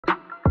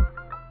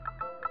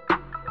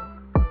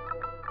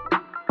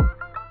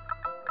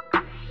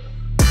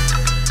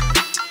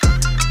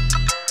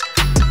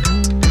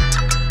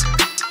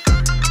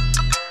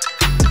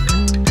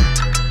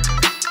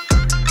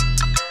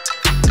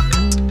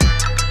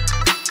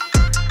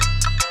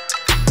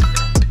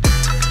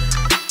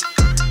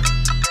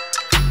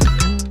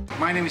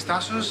is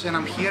Tassos and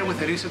I'm here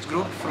with a research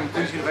group from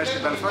Queen's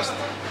University Belfast.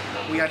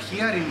 We are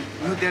here in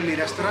New Delhi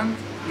restaurant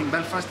in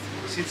Belfast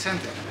City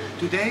Centre.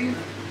 Today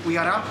we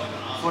are up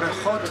for a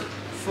hot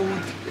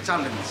food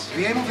challenge.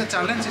 The aim of the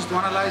challenge is to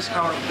analyze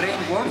how our brain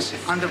works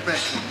under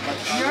pressure. But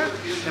here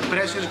the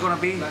pressure is going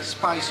to be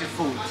spicy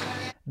food.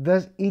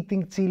 Does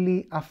eating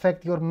chili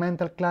affect your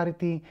mental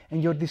clarity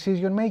and your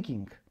decision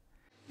making?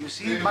 You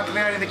see back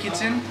there in the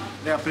kitchen,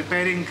 they are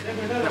preparing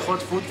the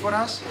hot food for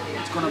us.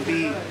 It's going to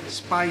be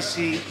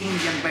spicy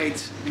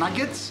Indian-based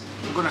nuggets.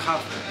 We're going to have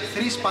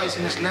 3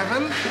 spiciness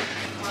level,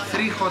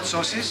 3 hot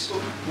sauces.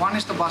 One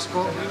is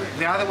Tabasco,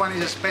 the other one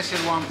is a special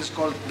one which is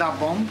called Da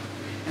Bomb,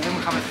 and then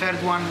we have a third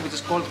one which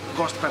is called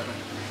ghost pepper.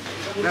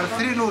 There are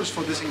 3 rules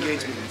for this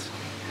engagement.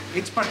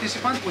 Each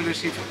participant will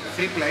receive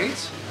 3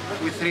 plates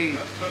with 3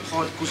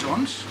 hot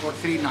cuisons or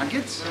 3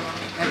 nuggets,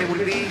 and there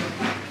will be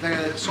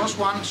the sauce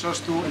 1, sauce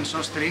 2 and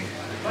sauce 3.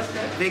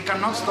 They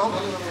cannot stop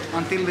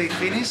until they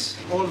finish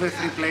all the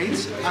 3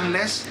 plates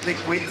unless they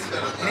quit.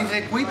 And if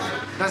they quit,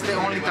 that's the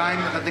only time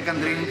that they can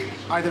drink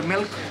either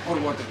milk or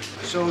water.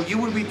 So you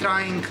will be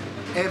trying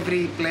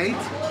every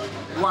plate,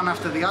 one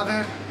after the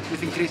other,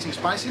 with increasing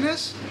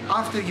spiciness.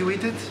 After you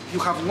eat it, you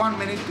have 1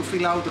 minute to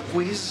fill out a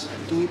quiz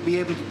to be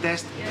able to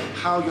test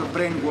how your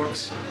brain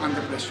works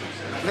under pressure.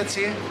 Let's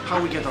see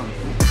how we get on.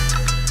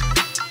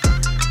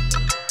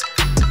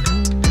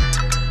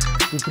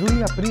 To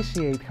truly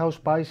appreciate how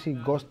spicy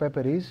ghost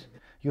pepper is,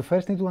 you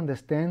first need to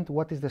understand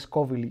what is the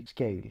Scoville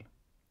scale.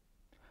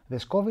 The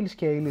Scoville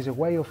scale is a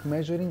way of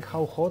measuring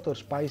how hot or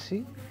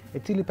spicy a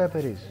chili pepper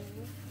is.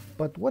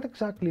 But what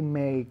exactly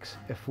makes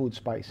a food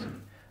spicy?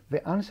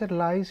 The answer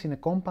lies in a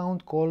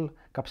compound called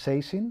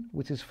capsaicin,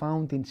 which is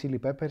found in chili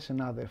peppers and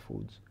other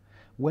foods.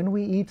 When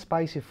we eat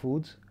spicy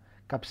foods,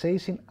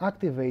 capsaicin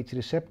activates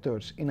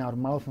receptors in our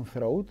mouth and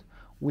throat,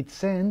 which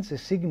sends a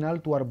signal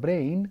to our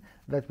brain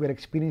that we're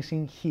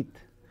experiencing heat.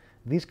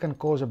 This can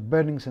cause a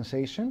burning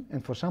sensation,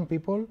 and for some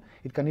people,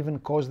 it can even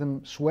cause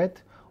them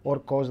sweat or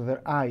cause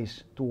their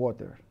eyes to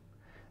water.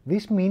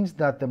 This means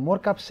that the more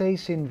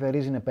capsaicin there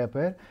is in a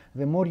pepper,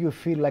 the more you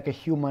feel like a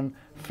human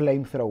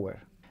flamethrower.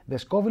 The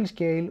Scoville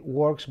scale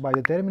works by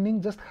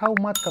determining just how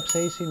much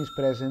capsaicin is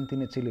present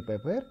in a chili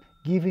pepper,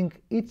 giving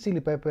each chili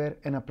pepper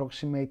an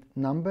approximate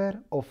number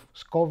of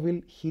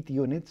Scoville heat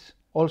units,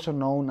 also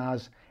known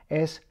as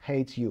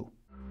SHU.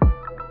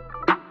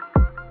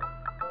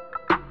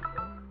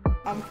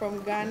 I'm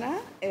from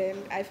Ghana and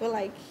I feel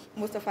like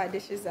most of our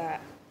dishes are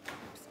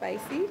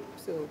spicy,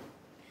 so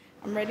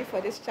I'm ready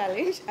for this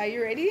challenge. Are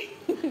you ready?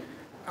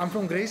 I'm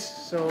from Greece,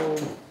 so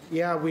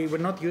yeah, we were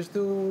not used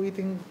to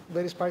eating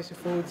very spicy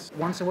foods.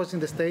 Once I was in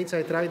the States,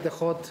 I tried the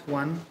hot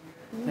one,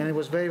 and it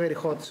was very, very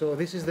hot. So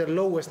this is the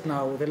lowest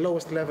now, the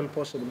lowest level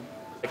possible.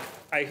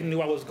 I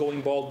knew I was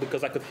going bald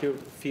because I could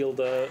feel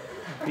the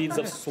beads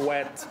of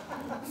sweat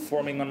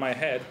forming on my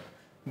head,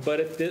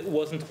 but it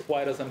wasn't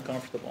quite as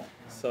uncomfortable.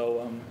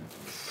 So,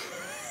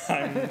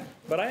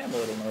 but I am a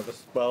little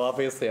nervous. Well,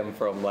 obviously I'm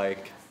from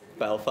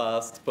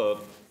Belfast,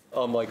 but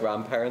all my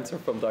grandparents are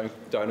from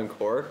down in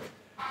Cork,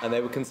 and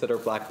they would consider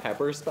black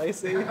pepper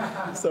spicy.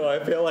 So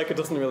I feel like it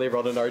doesn't really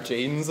run in our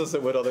genes as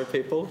it would other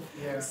people.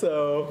 Yeah.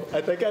 So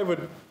I think I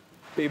would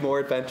be more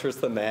adventurous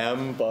than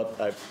them, but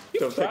I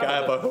don't think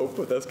I have a hope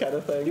with this kind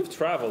of thing. You've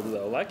traveled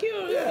though,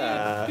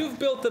 you've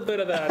built a bit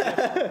of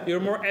that. You're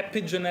more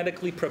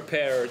epigenetically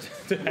prepared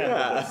to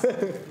handle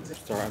this.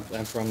 So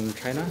I'm from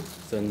China,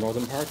 the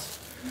northern part,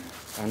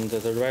 and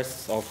the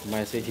rest of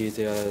my city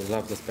they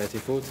love the spicy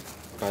food.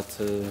 But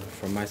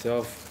for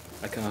myself,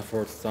 I can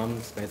afford some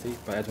spicy,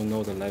 but I don't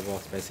know the level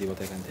of spicy what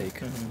I can take.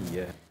 Mm-hmm.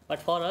 Yeah.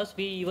 But for us,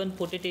 we even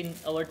put it in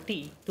our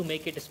tea to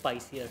make it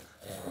spicier.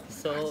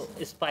 So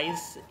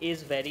spice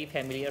is very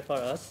familiar for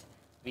us.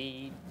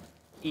 We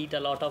eat a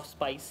lot of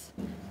spice.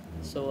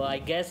 So I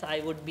guess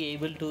I would be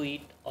able to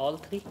eat all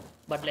 3,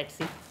 but let's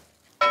see.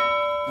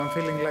 I'm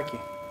feeling lucky.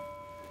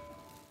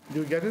 Do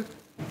you get it?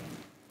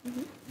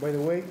 Mm-hmm. By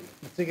the way,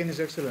 the chicken is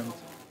excellent.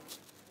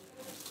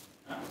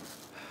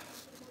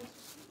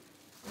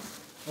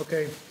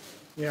 Okay,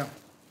 yeah.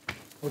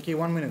 Okay,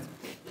 1 minute.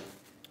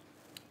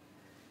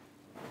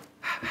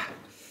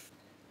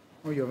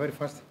 Oh, you're very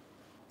fast.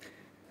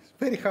 It's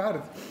very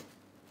hard.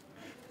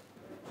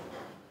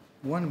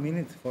 1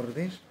 minute for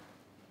this.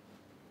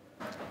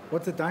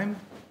 What's the time?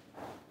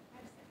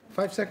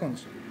 5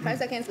 seconds. 5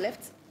 seconds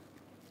left.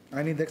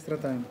 I need extra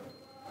time.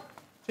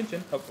 Chin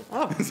chin.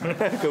 Oh,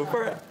 Go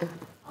for it.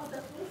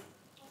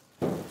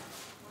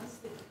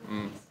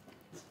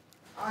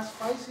 As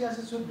spicy as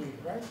it should be,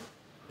 right?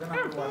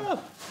 Yeah,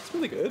 it's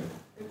really good.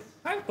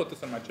 I'd put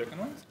this in my chicken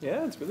wings.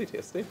 Yeah, it's really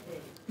tasty.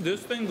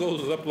 This thing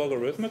goes up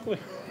logarithmically.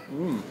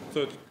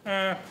 So it's,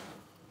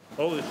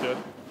 holy shit.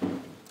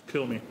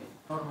 Kill me.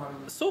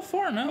 So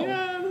far, no.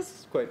 Yeah, this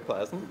is quite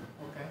pleasant.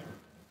 Okay.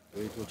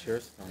 We do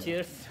cheers.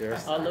 Cheers.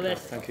 Cheers. All the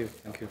best. Thank you.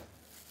 Thank you.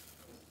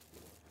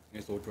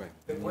 It's all dry.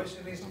 The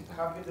question is,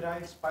 have you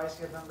tried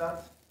spicier than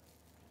that?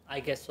 I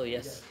guess so,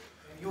 yes.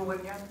 And you,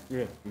 Wenyan?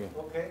 Yeah.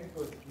 Okay,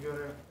 good.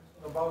 You're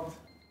about...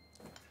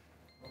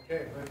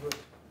 Okay, very good.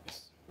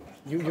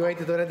 You ate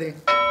it already?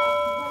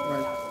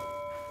 Right.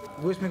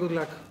 Wish me good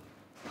luck.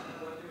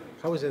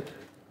 How is it?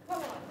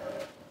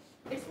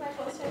 It's my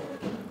first time.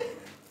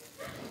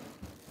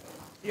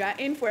 You are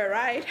in for a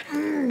ride.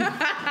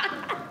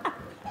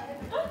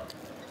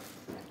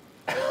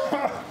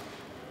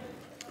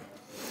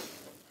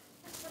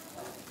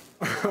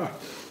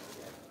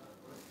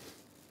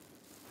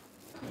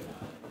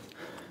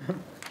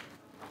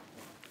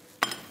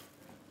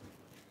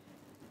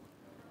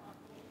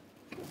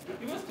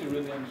 You must be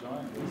really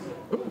enjoying this.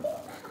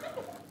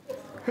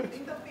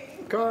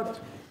 God.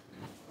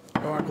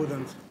 Oh, I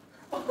couldn't.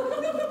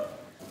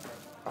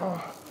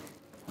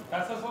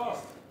 That's us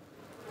lost.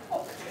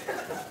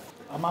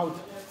 I'm out.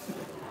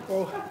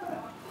 Oh.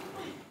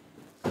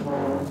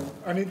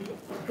 I need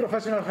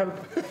professional help.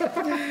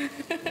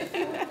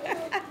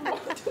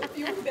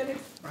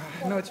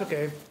 No, it's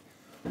okay.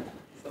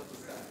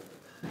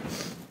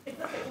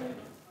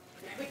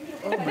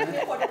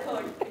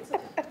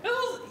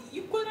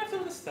 You couldn't have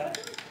done the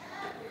second?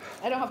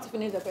 I don't have to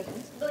finish the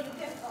questions.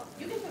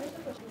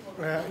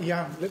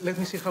 Yeah, let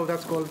me see how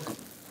that's called.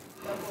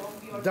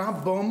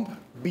 Dump bomb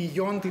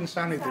beyond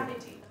insanity.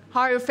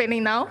 How are you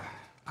feeling now?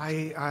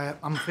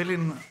 I'm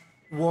feeling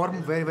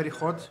warm, very, very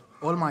hot.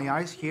 All my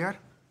eyes here,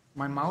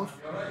 my mouth.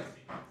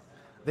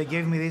 They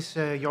gave me this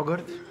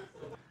yogurt.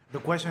 The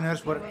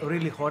questionnaires were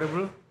really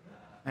horrible.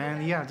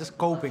 And yeah, just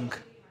coping.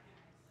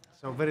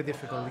 So very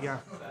difficult, yeah.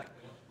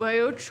 Will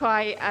you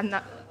try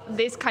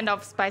this kind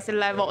of spicy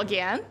level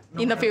again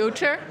in the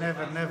future?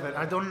 Never, never.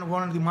 I don't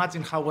want to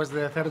imagine how was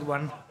the third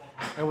one.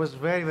 It was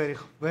very, very,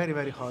 very,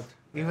 very hot.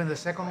 Even the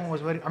second one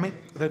was very... I mean,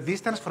 the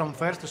distance from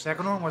first to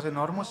second one was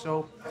enormous,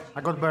 so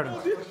I got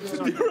burned. Do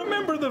you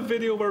remember the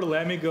video where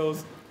Lemmy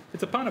goes,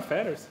 "It's a pound of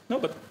feathers"? No,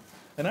 but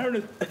an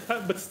iron,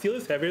 but steel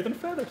is heavier than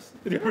feathers.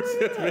 Did you ever see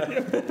that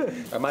video?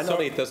 I might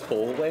not eat this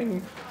whole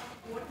wing.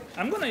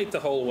 I'm gonna eat the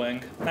whole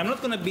wing. I'm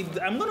gonna be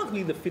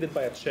defeated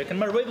by a chicken.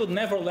 My weight would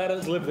never let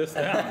us live this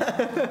down.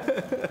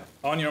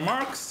 On your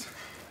marks.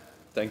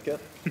 Think it.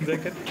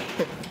 Think it.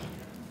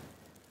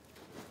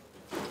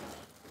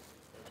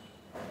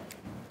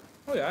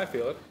 Oh yeah, I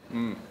feel it.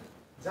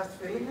 Just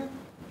feeling it?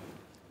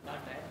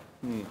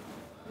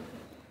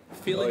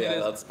 Feeling Oh it yeah,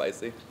 is- that's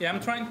spicy. Yeah, I'm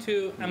trying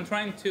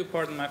to,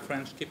 pardon my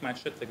French, keep my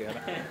shit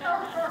together.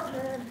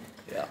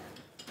 Yeah.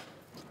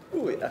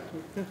 Oh yeah.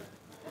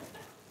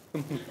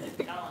 Oh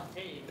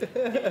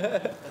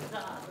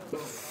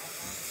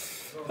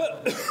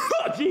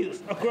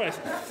Jesus! Oh Christ!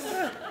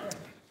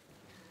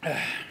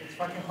 It's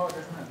fucking hot,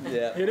 isn't it?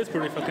 Yeah. It is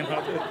pretty fucking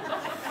hot.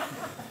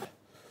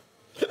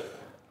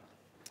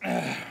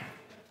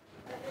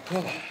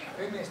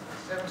 Finished.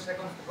 7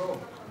 seconds to go.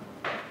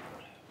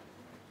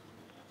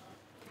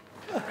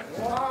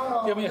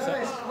 Wow, Give me a sec.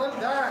 guys, well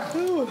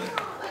done.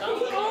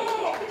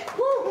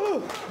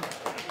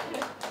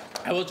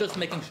 I was just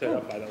making shit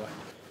up, by the way.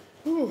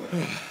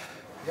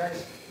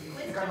 Guys,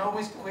 you can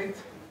always quit,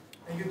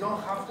 and you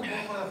don't have to go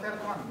for the third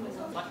one.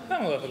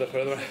 I'm going for the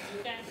third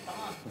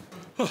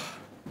one.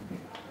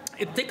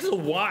 It takes a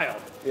while.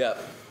 Yeah.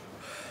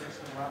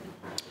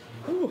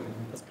 Ooh,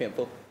 that's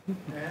painful.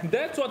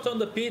 That's what's on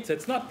the pizza.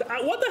 It's not.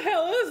 What the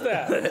hell is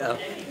that? Yeah.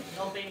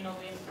 No pain, no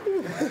pain.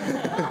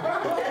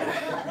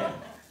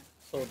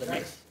 So the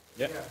next.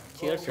 Yeah.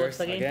 Cheers once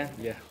again.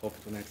 Yeah, hope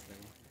to next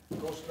time.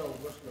 Go slow,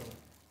 go slow.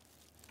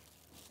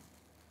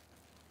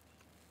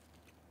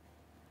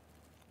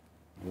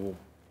 Oh,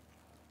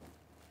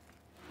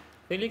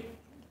 Feeling?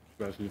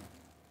 spicy.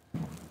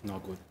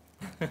 Not good.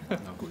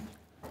 Not good.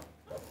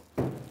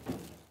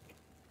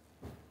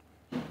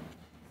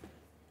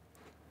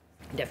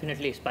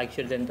 Definitely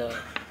spicier than the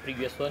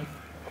previous one.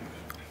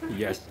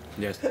 Yes,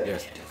 yes,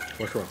 yes,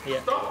 for sure.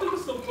 Yeah. Stop being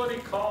so bloody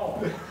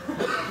calm.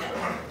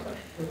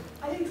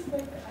 I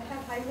expect I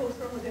have high hopes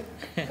from it.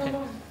 Come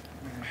on.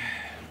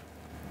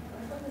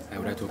 I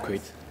would like to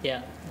quit.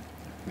 Yeah.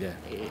 Yeah.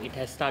 It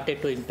has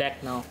started to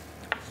impact now.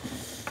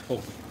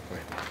 Oh,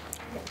 wait.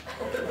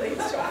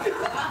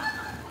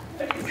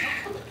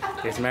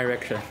 It's my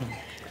reaction.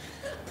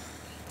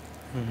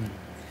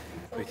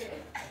 Quit.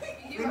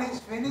 Finish,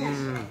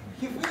 finish.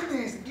 He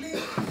finished,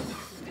 please.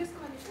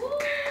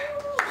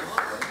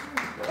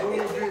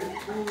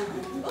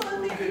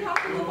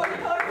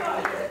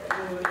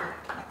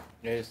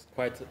 It's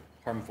quite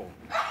harmful.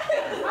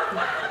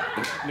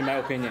 In my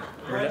opinion.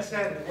 Well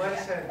said, well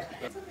said.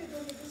 It's okay,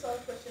 don't need to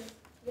solve questions.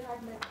 You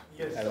had my...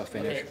 Yes. I will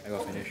finish. I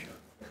will finish.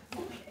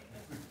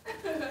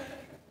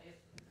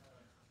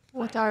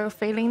 What are you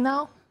feeling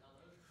now?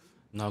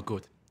 Not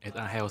good. It's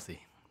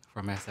unhealthy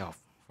for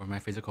myself, for my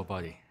physical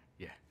body.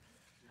 Yeah.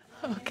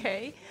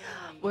 Okay.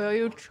 Will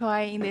you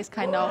try in this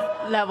kind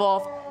of level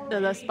of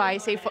the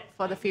spicy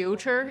for the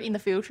future, in the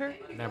future?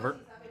 Never,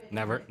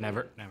 never,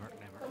 never, never,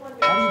 never.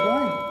 How are you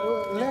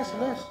going? Less,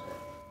 less.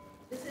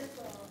 This is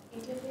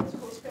Indian made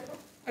ghost pepper.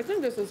 I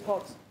think this is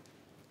hot.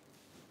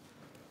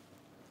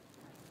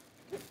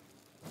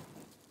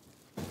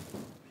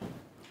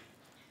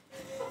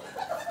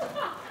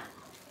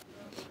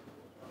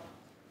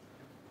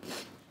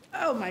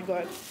 Oh my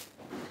god.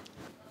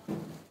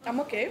 I'm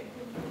okay.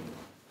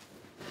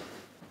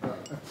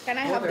 Can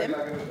I have them?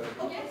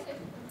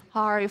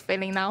 How are you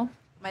feeling now?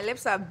 My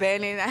lips are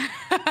burning.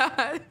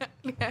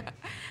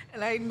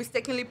 And I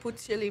mistakenly put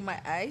chili in my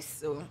eyes,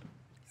 so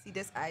see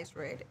this eyes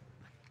red.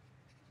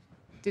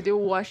 Did you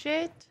wash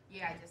it?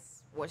 Yeah, I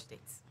just washed it.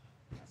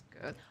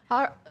 Good.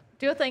 How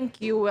do you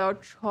think you will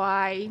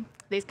try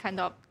this kind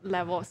of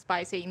level of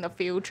spicy in the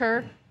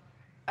future?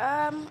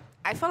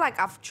 I feel like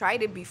I've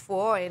tried it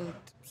before,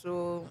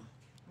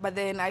 but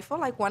then I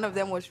felt like one of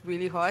them was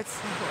really hot,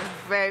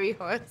 very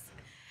hot,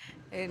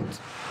 and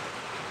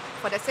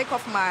for the sake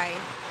of my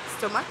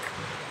stomach,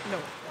 no.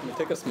 You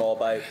take a small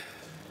bite.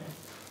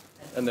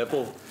 A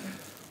nipple.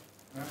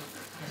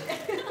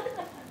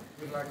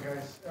 Good luck,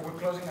 guys. We're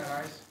closing our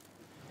eyes.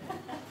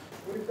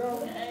 Here we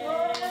go.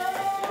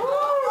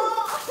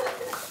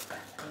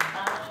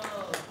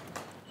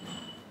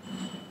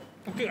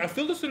 Okay, I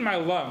feel this in my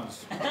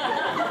lungs.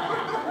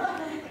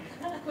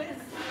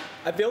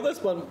 I feel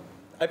this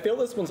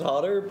one's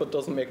hotter, but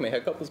doesn't make me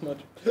hiccup as much.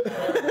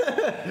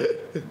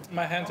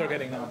 My hands are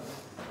getting numb.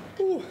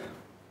 Ooh.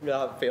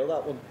 Yeah, I feel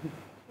that one.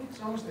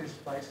 It's almost this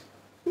spice.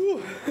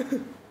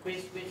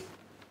 Quiz.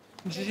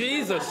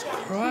 Jesus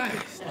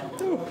Christ.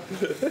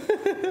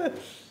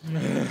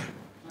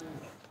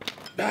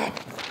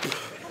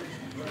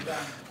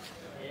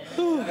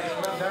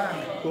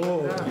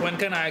 When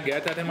can I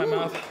get that in my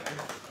mouth?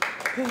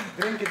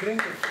 Drink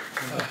it.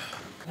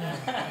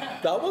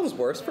 That one's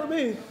worse for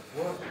me.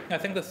 I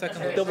think the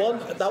second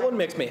That one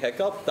makes me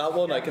hiccup. That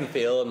one I can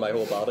feel in my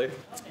whole body.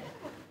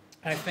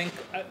 I think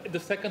the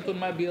second one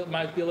might be a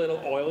little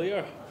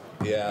oilier.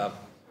 Yeah.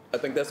 I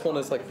think this one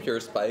is like pure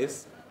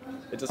spice.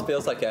 It just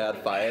feels like I had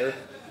fire.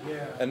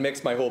 Yeah. And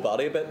makes my whole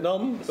body a bit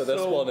numb. But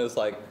this one is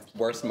like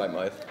worse in my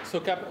mouth. So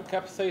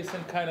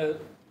capsaicin kind of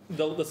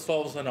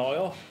dissolves in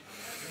oil.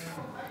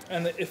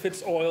 And if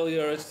it's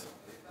oilier,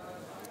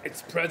 it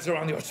spreads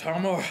around your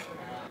tongue more.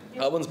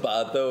 That one's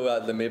bad though.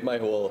 They made my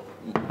whole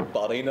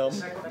body numb.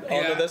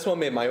 Oh no, this one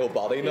made my whole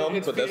body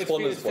numb, but this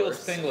one is worse.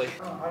 It feels tingly.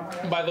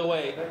 By the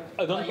way,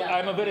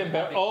 I'm a bit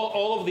embarrassed.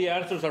 All of the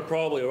answers are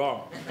probably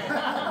wrong.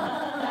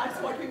 That's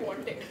what we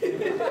wanted.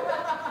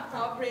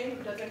 Our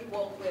brain doesn't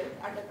work well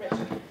under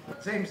pressure.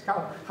 James,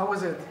 how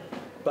was it?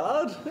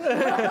 Bad?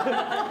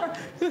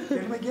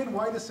 Tell me again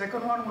why the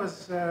second one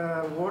was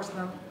worse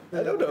than...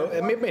 I don't know.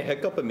 It made me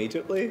hiccup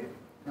immediately.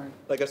 Right.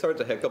 Like I started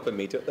to hiccup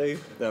immediately,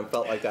 and I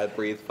felt like I'd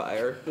breathed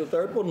fire. The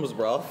third one was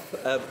rough.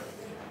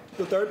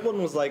 The third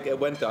one was like, it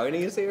went down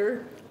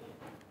easier.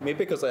 Maybe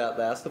because I had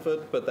less of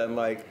it, but then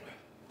like,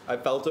 I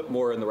felt it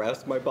more in the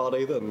rest of my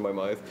body than in my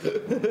mouth.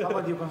 How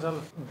about you,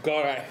 Gonzalo?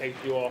 God, I hate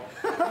you all.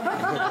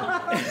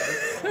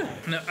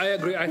 No, I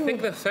agree. I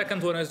think the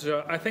second one is.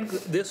 I think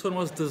this one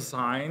was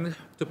designed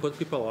to put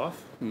people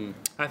off.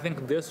 I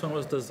think this one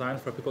was designed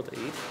for people to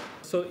eat.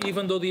 So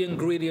even though the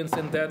ingredients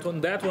in that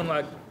one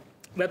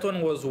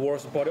was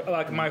worse. But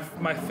like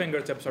my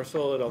fingertips are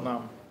so a little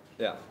numb.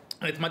 Yeah.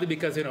 It might be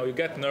because you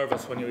get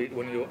nervous when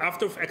you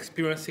after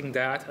experiencing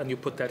that and you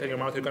put that in your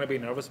mouth, you're gonna be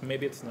nervous.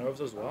 Maybe it's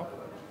nerves as well.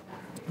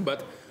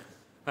 But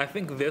I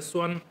think this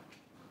one,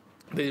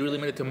 they really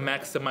made it to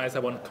maximize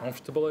how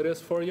uncomfortable it is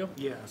for you.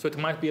 Yeah. So it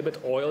might be a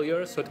bit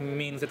oilier, so it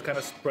means it kind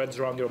of spreads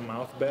around your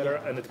mouth better,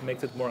 and it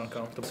makes it more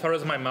uncomfortable. As far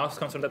as my mouth's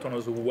concerned, that one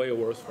was way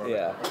worse for me.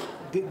 Yeah.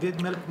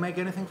 Did milk make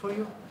anything for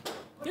you?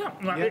 Yeah.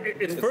 No, Yeah.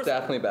 It's It's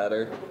definitely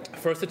better.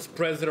 first it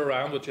spreads it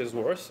around, which is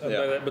worse, and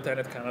Yeah. but then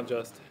it kind of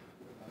just...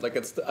 Like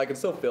I can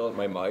still feel it in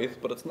my mouth,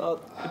 but it's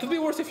not. It would be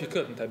worse if you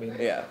couldn't, I mean.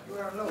 Yeah.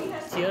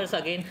 Cheers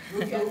again.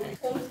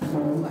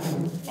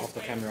 Off the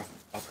camera.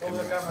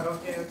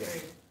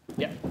 Okay.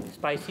 Yeah,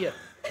 spicier,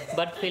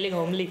 but feeling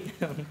homely.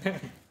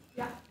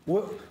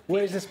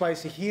 Where is the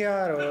spicy?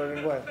 Here or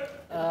what?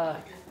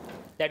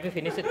 Let me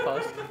finish it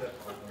first.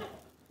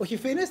 Oh, you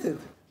finished it.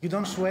 You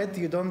don't sweat,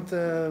 you don't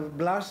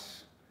blush.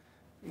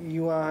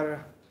 You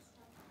are...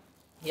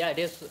 Yeah, it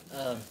is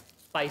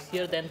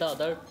spicier than the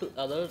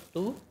other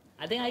two.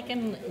 I think I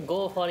can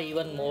go for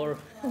even more.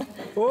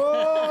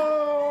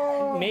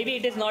 Oh! Maybe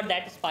it is not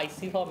that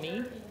spicy for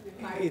me.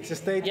 It's a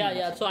statement.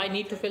 Yeah. So I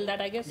need to feel that,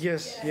 I guess.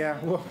 Yes, yeah.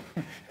 Well,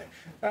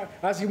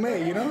 as you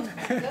may,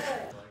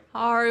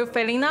 How are you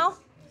feeling now?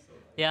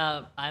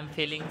 Yeah, I'm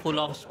feeling full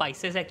of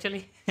spices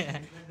actually.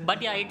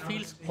 But yeah, it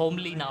feels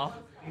homely now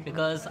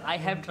because I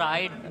have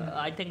tried,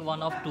 I think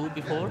 1 or 2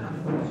 before.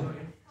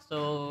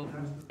 So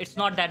it's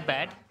not that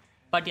bad.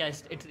 But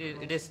yes, it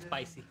is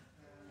spicy.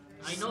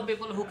 I know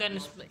people who can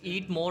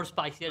eat more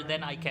spicier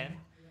than I can,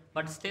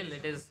 but still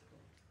it is.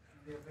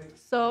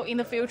 So in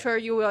the future,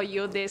 you will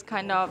use this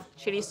kind of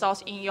chili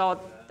sauce in your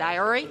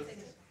diary?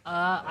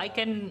 I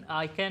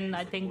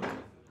think,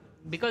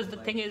 because the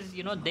thing is,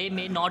 they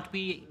may not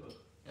be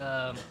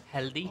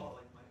healthy.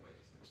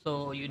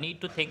 So you need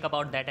to think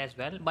about that as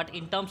well. But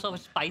in terms of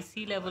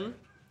spicy level,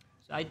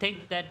 so I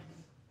think that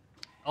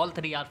all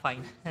 3 are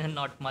fine,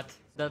 not much.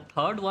 The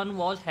third one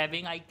was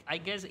having, I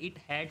guess it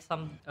had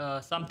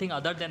something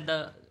other than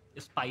the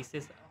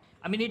spices.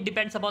 I mean, it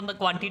depends upon the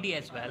quantity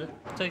as well.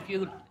 So if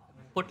you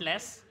put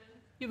less,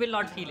 you will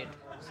not feel it.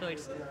 So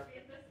it's...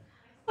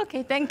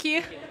 Okay, thank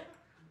you.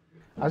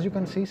 As you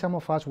can see, some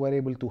of us were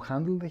able to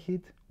handle the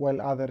heat,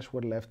 while others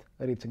were left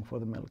reaching for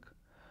the milk.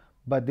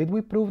 But did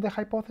we prove the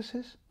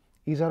hypothesis?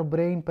 Is our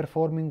brain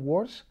performing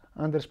worse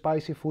under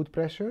spicy food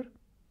pressure?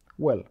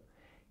 Well,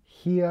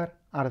 here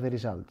are the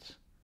results.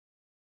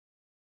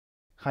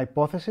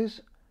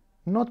 Hypothesis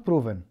not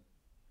proven.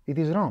 It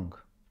is wrong.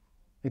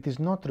 It is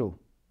not true.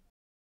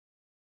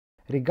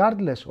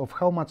 Regardless of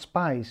how much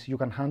spice you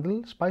can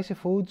handle, spicy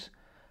foods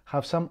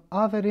have some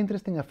other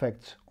interesting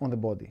effects on the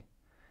body.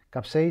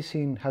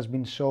 Capsaicin has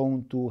been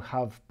shown to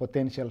have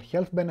potential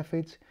health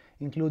benefits,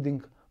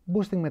 including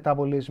boosting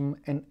metabolism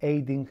and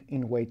aiding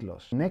in weight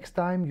loss. Next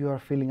time you are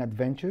feeling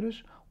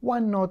adventurous, why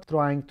not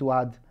trying to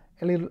add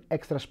a little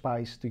extra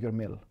spice to your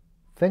meal?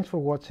 Thanks for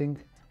watching,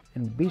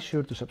 and be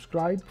sure to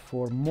subscribe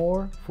for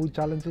more food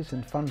challenges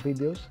and fun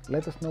videos.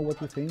 Let us know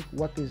what you think,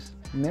 what is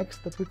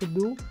next that we could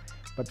do,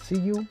 but see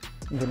you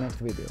in the next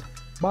video.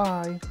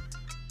 Bye!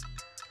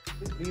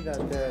 Be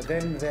that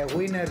then the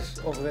winners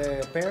of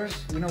the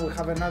pairs, we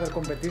have another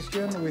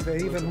competition with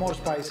an even more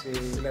spicy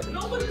level.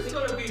 Nobody's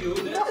gonna be you.